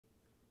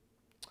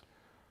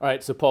All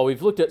right, so Paul,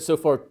 we've looked at so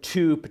far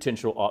two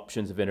potential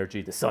options of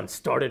energy. The sun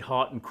started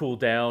hot and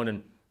cooled down,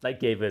 and that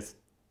gave us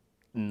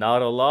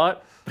not a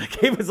lot, but it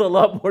gave us a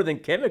lot more than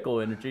chemical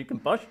energy,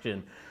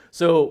 combustion.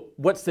 So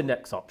what's the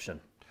next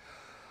option?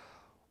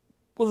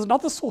 Well, there's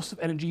another source of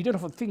energy you don't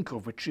often think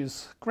of, which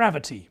is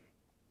gravity.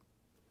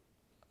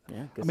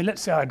 Yeah, I mean,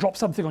 let's say I drop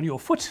something on your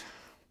foot.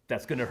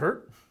 that's going to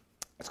hurt.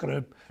 It's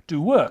going to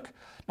do work.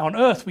 Now, on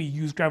Earth, we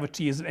use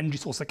gravity as an energy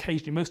source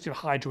occasionally, mostly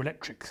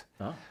hydroelectric.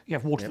 Oh, You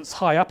have water that's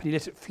high up, and you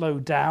let it flow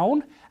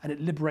down, and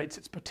it liberates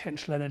its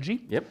potential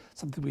energy. Yep.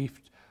 Something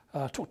we've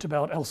talked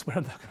about elsewhere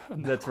in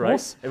the That's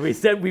course. right. And we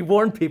said we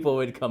warned people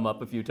it would come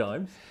up a few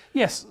times.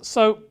 Yes,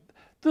 so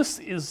this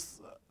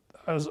is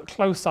a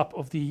close-up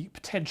of the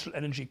potential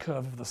energy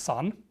curve of the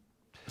sun.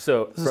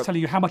 So This is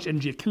telling you how much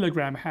energy a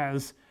kilogram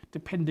has,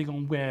 depending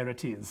on where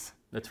it is.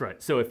 that's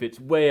right. So if it's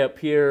way up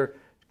here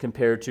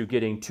compared to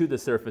getting to the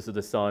surface of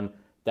the sun,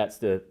 that's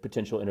the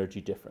potential energy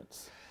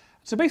difference.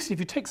 So basically, if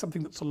you take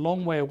something that's a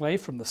long way away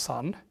from the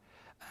sun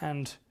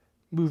and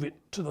move it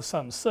to the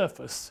sun's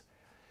surface,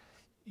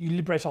 you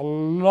liberate a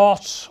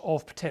lot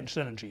of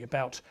potential energy,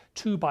 about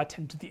 2 ×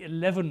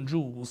 10⁻11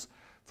 joules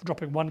for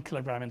dropping 1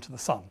 kilogram into the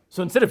sun.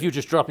 So instead of you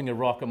just dropping a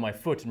rock on my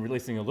foot and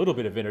releasing a little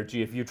bit of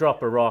energy, if you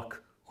drop a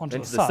rock Onto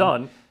into the the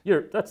sun,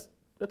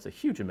 that's a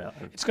huge amount.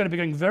 It's going to be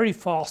going very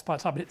fast by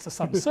the time it hits the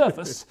sun's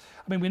surface.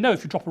 I mean, we know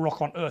if you drop a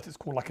rock on Earth, it's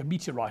called like a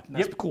meteorite, and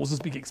that causes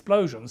big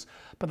explosions.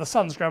 But the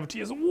sun's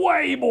gravity is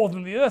way more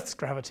than the Earth's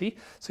gravity.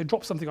 So you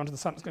drop something onto the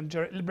sun, it's going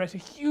to liberate a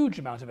huge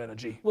amount of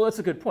energy. Well, that's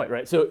a good point,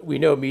 right? So we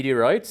know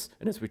meteorites,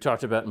 and as we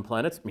talked about in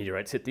planets,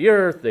 meteorites hit the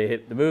Earth, they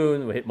hit the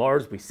moon, they hit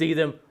Mars, we see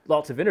them,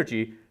 lots of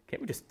energy. Can't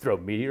we just throw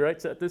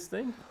meteorites at this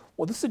thing?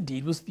 Well, this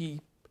indeed was the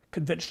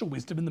conventional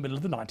wisdom in the middle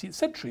of the 19th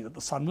century, that the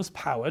sun was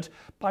powered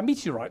by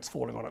meteorites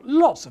falling on it.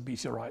 Lots of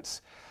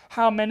meteorites.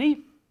 How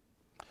many?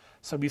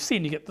 So we've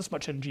seen you get this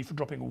much energy for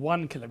dropping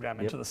 1 kilogram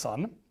into the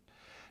sun.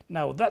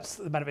 Now, that's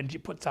the amount of energy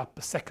it puts out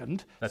per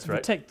second. That's so right.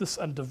 if you take this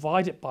and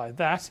divide it by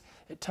that,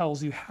 it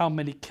tells you how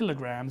many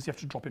kilograms you have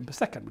to drop in per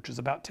second, which is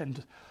about 10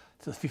 to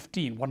the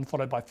 15, 1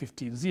 followed by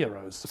 15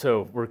 zeros.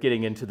 So we're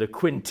getting into the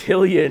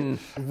quintillion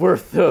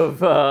worth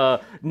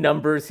of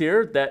numbers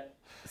here. That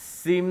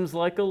seems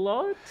like a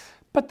lot.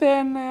 But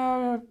then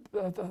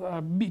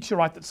a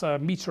meteorite that's a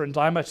meter in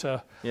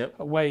diameter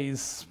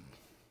weighs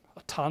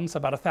a ton, so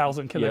about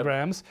 1,000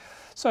 kilograms.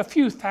 So a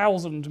few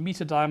thousand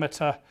meter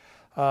diameter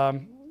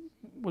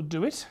would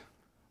do it.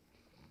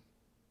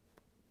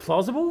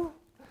 Plausible?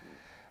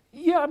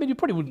 Yeah, I mean, you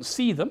probably wouldn't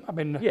see them. I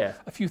mean, Yeah.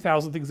 a few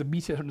thousand things a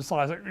meter in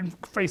size, in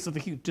the face of the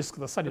huge disk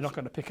of the sun, you're not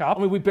going to pick up. I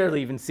mean, we barely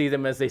even see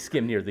them as they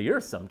skim near the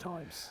Earth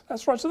sometimes.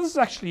 That's right. So this is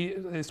actually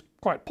is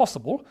quite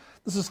possible.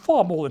 This is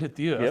far more than hit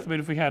the Earth. I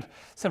mean, if we had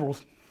several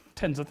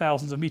tens of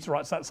thousands of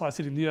meteorites that size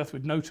hitting the Earth,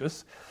 we'd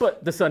notice.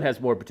 But the sun has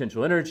more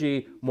potential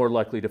energy, more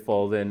likely to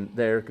fall than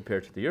there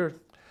compared to the Earth.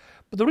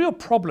 But the real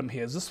problem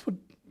here is this would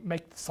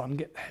make the sun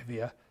get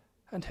heavier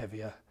and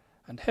heavier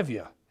and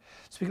heavier.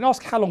 So we can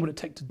ask how long would it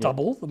take to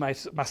double the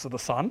mass of the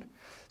sun.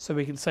 So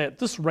we can say at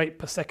this rate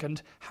per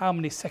second, how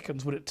many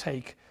seconds would it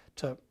take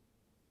to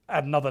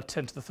add another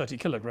 10 to the 30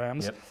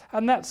 kilograms?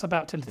 And that's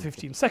about 10 to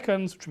 15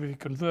 seconds, which if we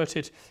convert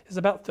it is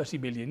about 30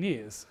 million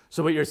years.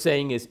 So what you're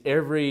saying is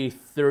every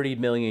 30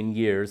 million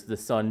years, the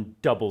sun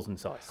doubles in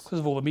size. Because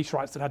of all the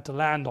meteorites that had to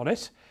land on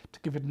it to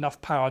give it enough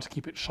power to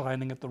keep it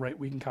shining at the rate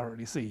we can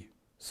currently see.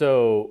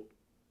 So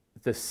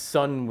the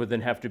sun would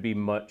then have to be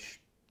much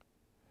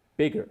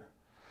bigger.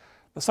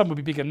 The sun would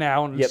be bigger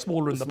now and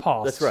smaller in the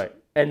past. That's right.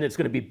 And it's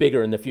going to be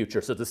bigger in the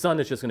future. So the sun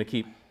is just going to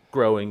keep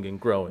growing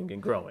and growing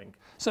and growing.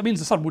 So it means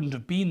the sun wouldn't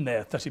have been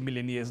there 30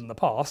 million years in the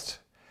past.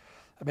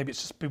 And maybe it's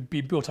just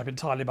been built up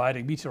entirely by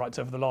adding meteorites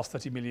over the last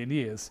 30 million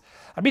years.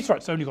 And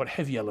meteorites only got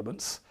heavy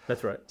elements.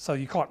 That's right. So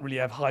you can't really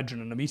have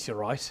hydrogen in a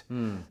meteorite.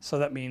 So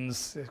that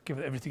means,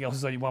 given everything else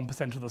is only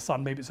 1% of the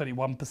sun, maybe it's only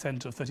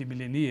 1% of 30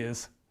 million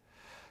years.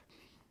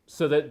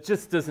 So that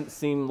just doesn't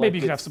seem like maybe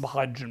you can have some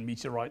hydrogen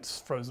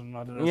meteorites frozen.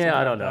 I don't know. Yeah,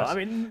 I don't know. I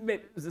mean,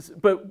 maybe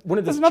but one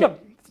of the There's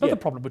another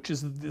problem, which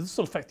is this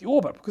will affect the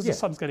orbit because the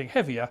sun's getting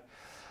heavier.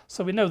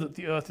 So we know that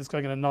the Earth is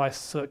going in a nice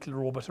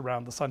circular orbit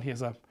around the sun.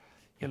 Here's a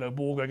yellow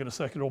ball going in a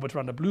circular orbit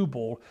around a blue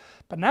ball.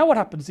 But now what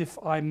happens if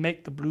I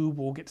make the blue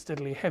ball get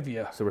steadily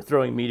heavier? So we're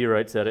throwing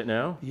meteorites at it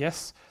now?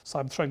 Yes. So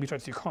I'm throwing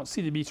meteorites. You can't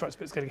see the meteorites,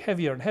 but it's getting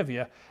heavier and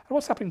heavier. And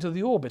what's happening to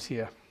the orbit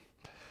here?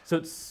 So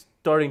it's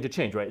starting to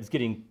change, right? It's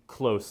getting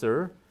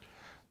closer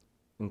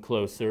and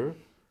closer.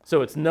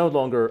 So it's no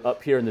longer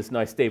up here in this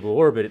nice stable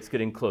orbit, it's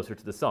getting closer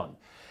to the sun.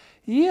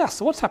 Yeah,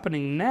 so what's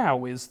happening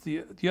now is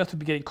the Earth will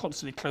be getting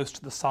constantly close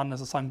to the sun as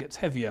the sun gets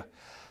heavier.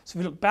 So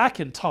if you look back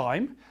in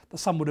time, the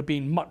sun would have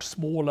been much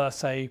smaller,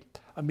 say,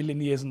 1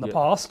 million years in the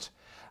past,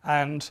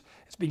 and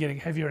it's been getting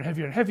heavier and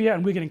heavier and heavier,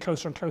 and we're getting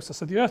closer and closer.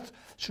 So the Earth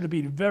should have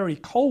been very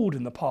cold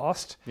in the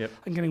past,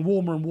 and getting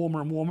warmer and warmer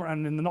and warmer,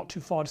 and in the not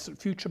too far distant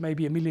future,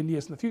 maybe 1 million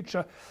years in the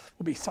future,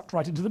 we'll be sucked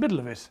right into the middle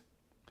of it.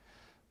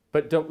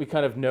 But don't we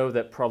kind of know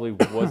that probably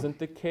wasn't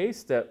the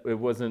case, that it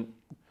wasn't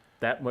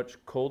that much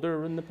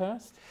colder in the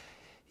past?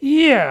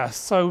 Yeah,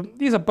 so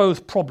these are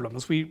both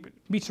problems. We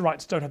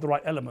meteorites don't have the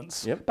right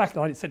elements. Yep. Back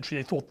in the 19th century,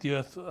 they thought the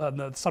Earth,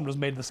 the Sun was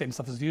made of the same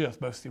stuff as the Earth,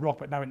 mostly rock,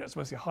 but now we know it's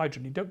mostly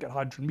hydrogen. You don't get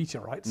hydrogen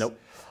meteorites. Nope.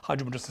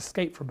 Hydrogen will just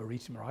escape from a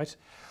meteorite.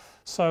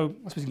 So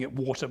I suppose you can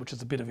get water, which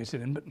is a bit of it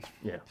in, but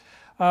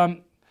Yeah.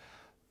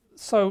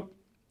 so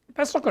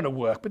that's not going to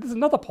work. But there's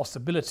another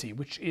possibility,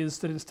 which is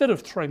that instead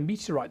of throwing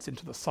meteorites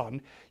into the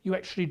Sun, you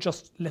actually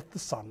just let the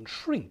Sun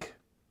shrink.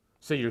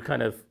 So you're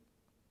kind of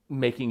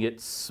making it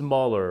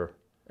smaller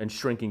and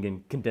shrinking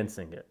and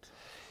condensing it.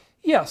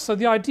 Yeah, so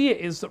the idea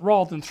is that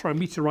rather than throw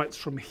meteorites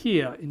from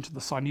here into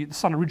the Sun, the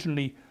Sun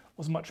originally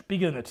was much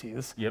bigger than it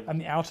is, Yep. and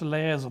the outer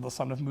layers of the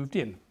Sun have moved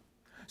in.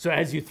 So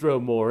as you throw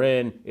more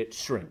in, it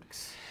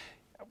shrinks.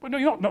 Well, no,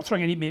 you're not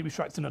throwing any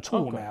meteorites in at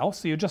all Okay. now,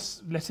 so you're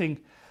just letting,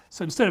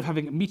 so instead of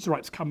having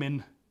meteorites come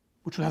in,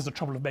 which has the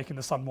trouble of making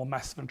the Sun more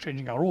massive and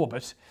changing our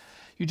orbit,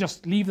 you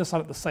just leave the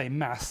Sun at the same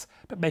mass,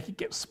 but make it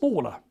get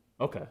smaller.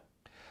 Okay.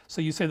 So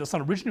you say the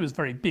Sun originally was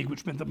very big,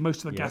 which meant that most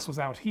of the Yeah. gas was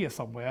out here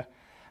somewhere,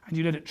 and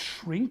you let it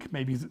shrink,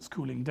 maybe as it's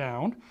cooling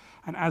down,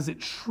 and as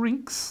it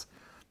shrinks,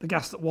 the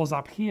gas that was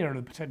up here in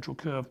the potential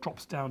curve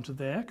drops down to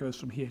there, goes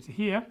from here to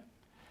here,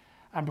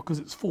 and because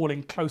it's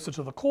falling closer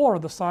to the core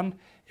of the Sun,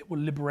 it will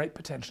liberate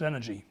potential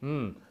energy.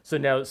 So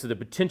now, the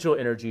potential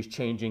energy is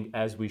changing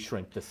as we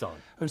shrink the Sun.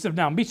 Instead of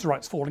now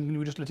meteorites falling,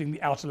 we're just letting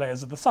the outer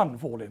layers of the Sun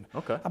fall in.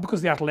 Okay. And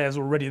because the outer layers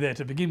are already there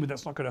to begin with,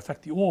 that's not going to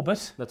affect the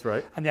orbit. That's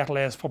right. And the outer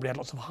layers probably had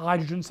lots of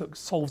hydrogen, so it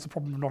solves the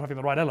problem of not having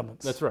the right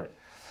elements. That's right.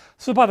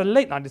 So by the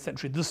late 19th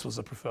century, this was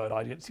a preferred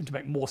idea. It seemed to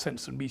make more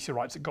sense than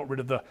meteorites. It got rid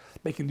of the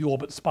making the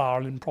orbit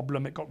spiraling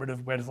problem. It got rid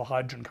of where does the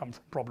hydrogen come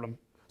from problem.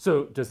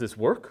 So does this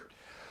work?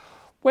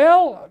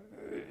 Well,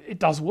 it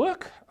does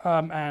work.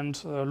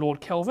 And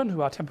Lord Kelvin,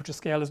 who our temperature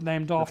scale is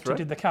named after, right.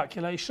 did the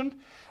calculation.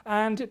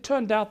 And it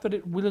turned out that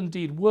it will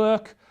indeed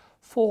work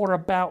for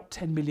about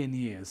 10 million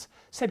years.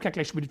 Same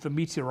calculation we did for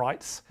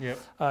meteorites. Yep.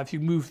 If you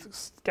move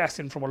gas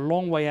in from a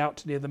long way out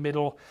to near the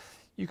middle,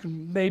 you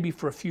can maybe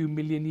for a few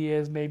million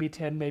years, maybe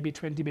 10, maybe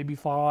 20, maybe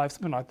 5,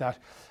 something like that.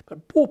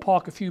 But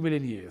ballpark a few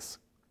million years.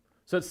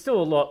 So it's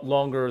still a lot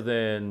longer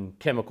than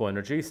chemical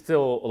energy,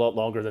 still a lot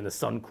longer than the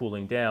Sun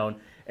cooling down,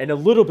 and a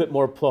little bit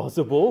more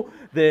plausible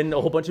than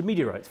a whole bunch of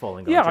meteorites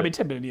falling Yeah, onto I mean, it.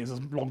 10 million years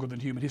is longer than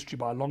human history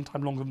by a long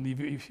time, longer than the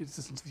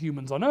existence of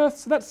humans on Earth.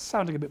 So that's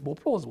sounding a bit more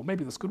plausible.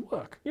 Maybe this could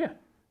work. Yeah.